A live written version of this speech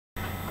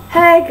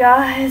Hey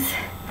guys,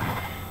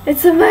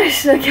 it's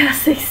Emotional Girl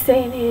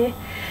 16 here.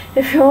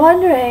 If you're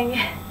wondering,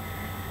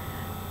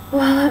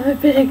 well, I'm a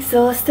bit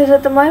exhausted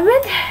at the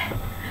moment.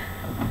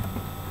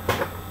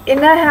 You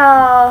know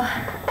how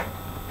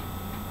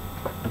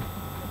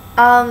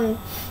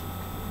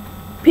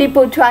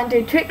people try and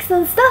do tricks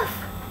and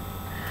stuff?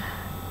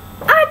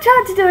 I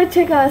tried to do a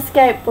trick on a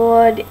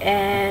skateboard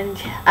and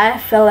I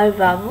fell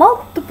over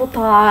multiple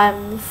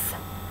times.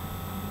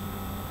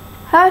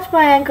 Hurt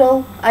my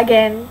ankle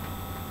again.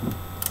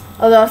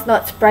 Although it's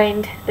not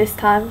sprained this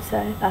time,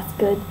 so that's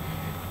good.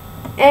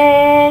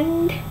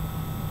 And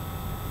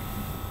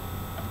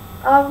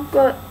I've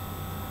got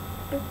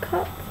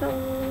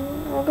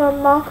a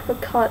mark of a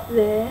cut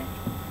there.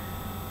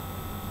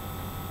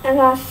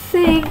 And I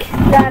think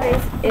that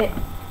is it.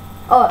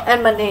 Oh,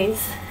 and my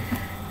knees.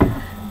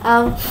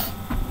 And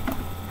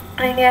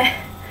yeah,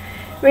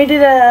 we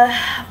did a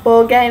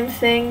ball game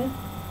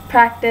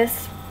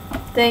practice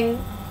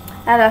thing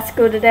at our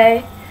school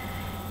today.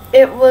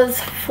 It was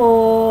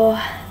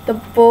for the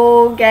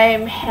ball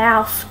game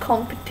house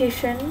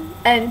competition,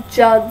 and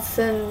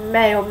Judson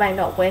may or may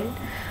not win.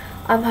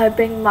 I'm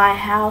hoping my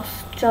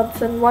house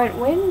Judson won't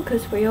win,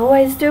 because we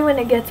always do and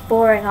it gets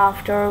boring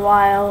after a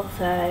while,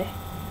 so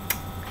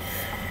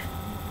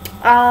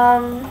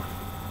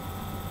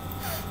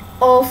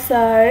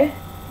also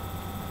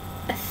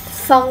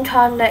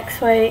sometime next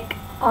week,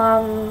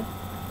 or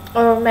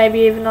maybe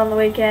even on the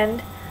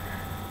weekend,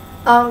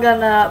 I'm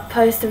gonna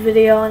post a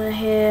video on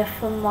here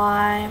for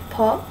my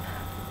pop.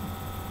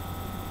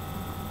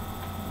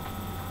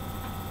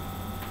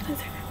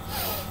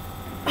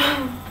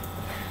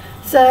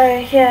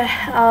 So yeah,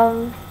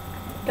 I'm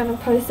gonna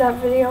post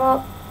that video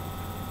up.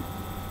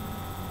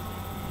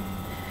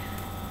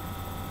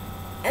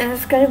 And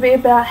it's gonna be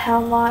about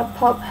how my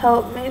pop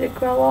helped me to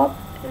grow up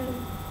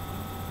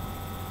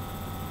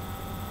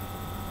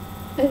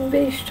and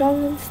be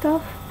strong and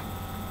stuff.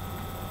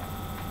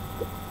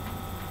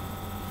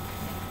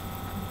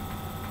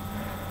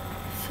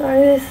 So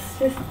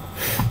this is just,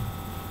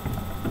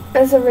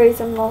 there's a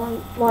reason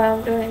why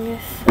I'm doing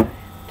this, so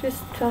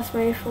just trust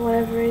me for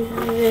whatever reason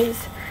it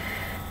is.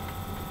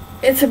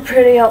 It's a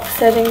pretty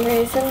upsetting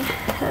reason,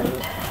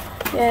 and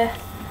yeah,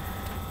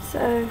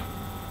 so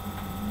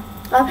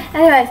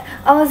anyways,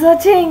 I was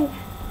watching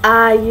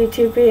a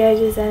YouTube video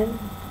just then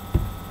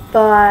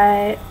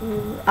by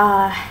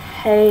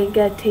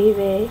Hager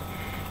TV.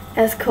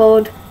 It's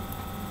called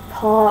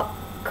Parkours.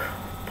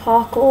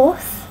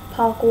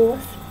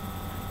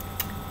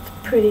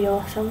 Pretty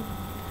awesome.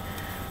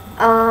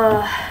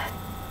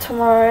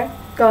 Tomorrow,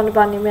 going to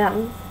Bundy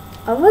Mountain.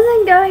 I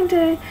wasn't going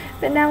to,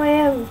 but now I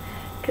am,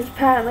 because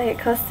apparently it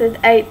costed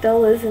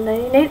 $8 and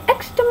then you need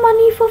extra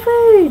money for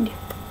food.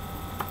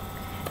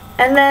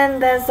 And then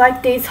there's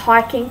like these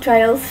hiking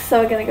trails,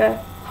 so we're going to go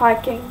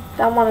hiking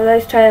down one of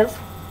those trails.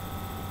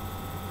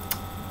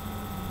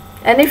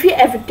 And if you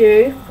ever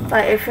do,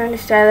 like if you're in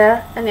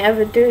Australia and you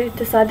ever do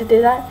decide to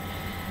do that,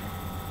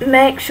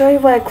 make sure you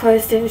wear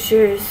closed-in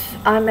shoes.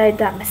 I made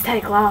that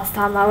mistake last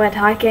time I went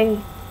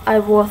hiking. I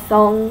wore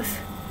thongs.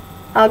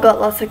 I got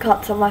lots of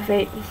cuts on my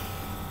feet.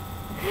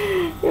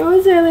 It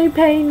was really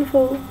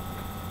painful.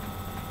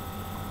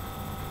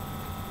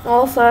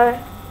 Also,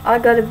 I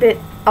got a bit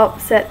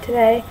upset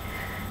today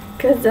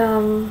because I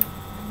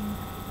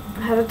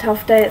had a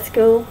tough day at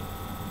school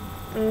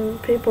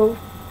and people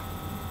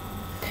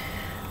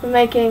were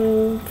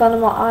making fun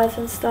of my eyes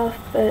and stuff,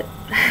 but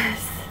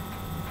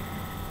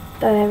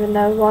don't even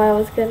know why I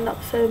was getting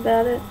upset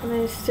about it. I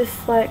mean, it's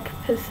just like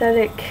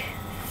pathetic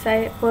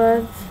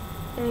words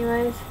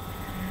anyways.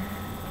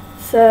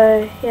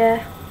 So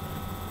yeah,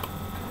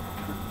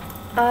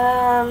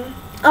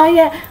 oh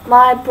yeah,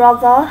 my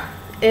brother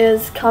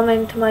is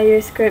coming to my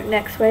youth group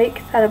next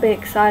week. That'll be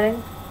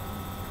exciting.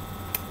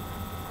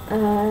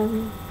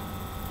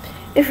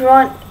 If you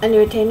want and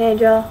you're a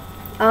teenager,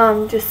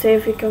 just see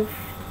if you can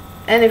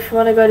and if you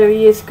want to go to a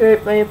youth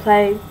group where you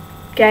play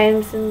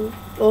games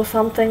or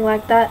something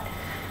like that,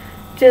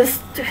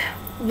 just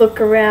look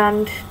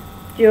around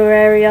your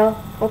area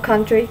or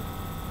country,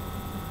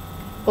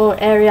 or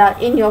area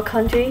in your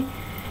country,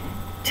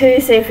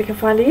 to see if you can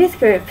find a youth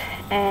group.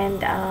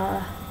 And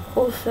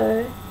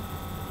also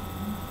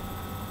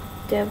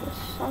there was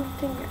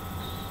something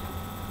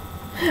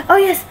else. Oh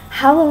yes,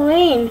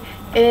 Halloween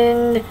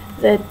in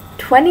the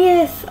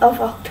 20th of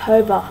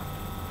October.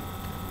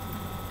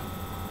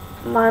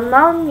 My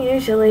mum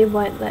usually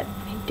won't let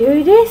me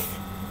do this,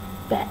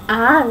 but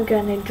I'm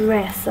gonna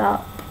dress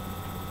up.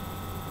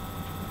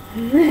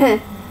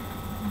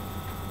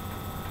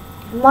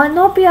 Might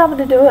not be able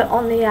to do it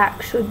on the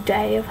actual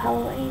day of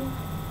Halloween,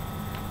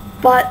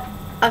 but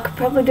I could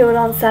probably do it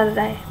on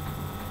Saturday.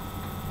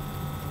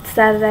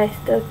 Saturday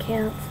still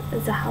counts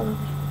as a Halloween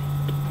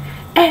week.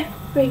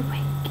 Every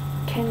week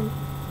can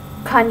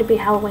kind of be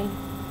Halloween,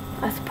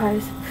 I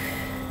suppose,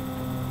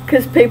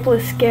 because people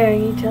are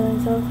scaring each other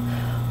and stuff.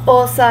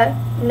 Also,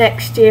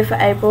 next year for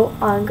April,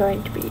 I'm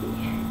going to be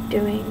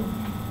doing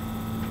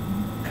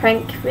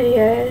prank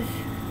videos.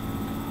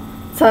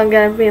 So I'm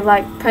going to be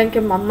like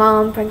pranking my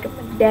mom, pranking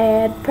my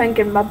dad,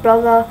 pranking my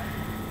brother,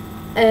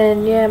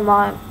 and yeah,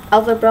 my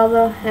other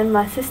brother and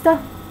my sister.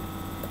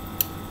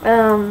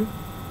 I'll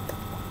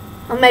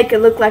make it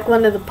look like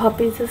one of the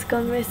puppies has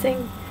gone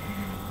missing,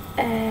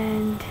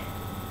 and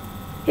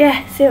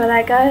yeah, see where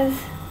that goes.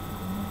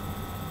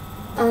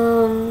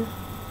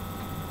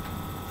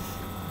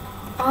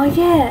 Oh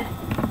yeah,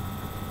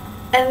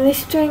 and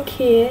this drink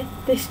here,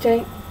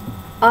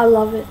 I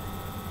love it.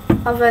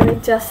 I've only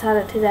just had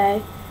it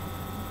today,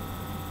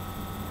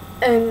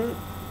 and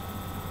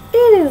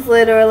it is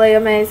literally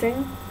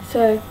amazing.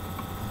 So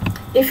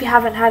if you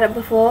haven't had it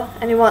before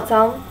and you want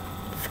some,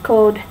 it's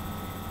called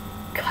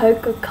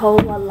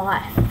Coca-Cola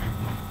Life.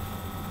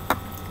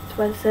 That's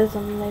what it says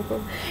on the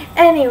label.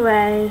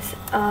 Anyways,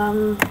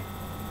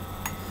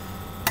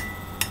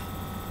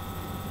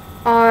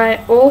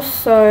 I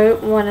also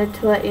wanted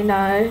to let you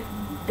know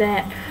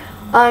that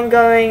I'm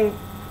going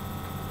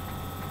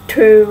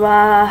to,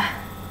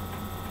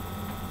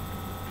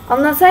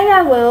 I'm not saying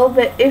I will,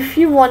 but if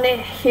you want to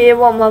hear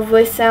what my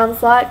voice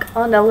sounds like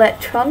on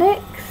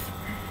electronics,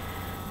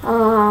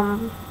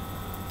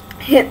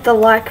 hit the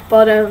like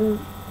button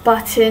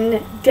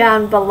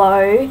down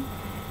below,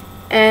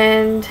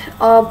 and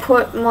I'll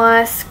put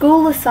my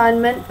school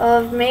assignment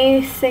of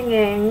me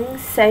singing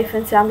Safe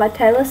and Sound by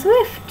Taylor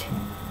Swift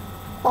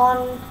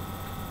on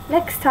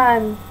next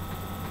time.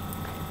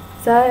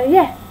 So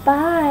yeah,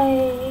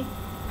 bye.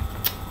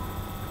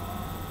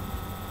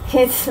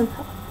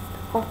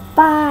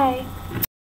 Bye.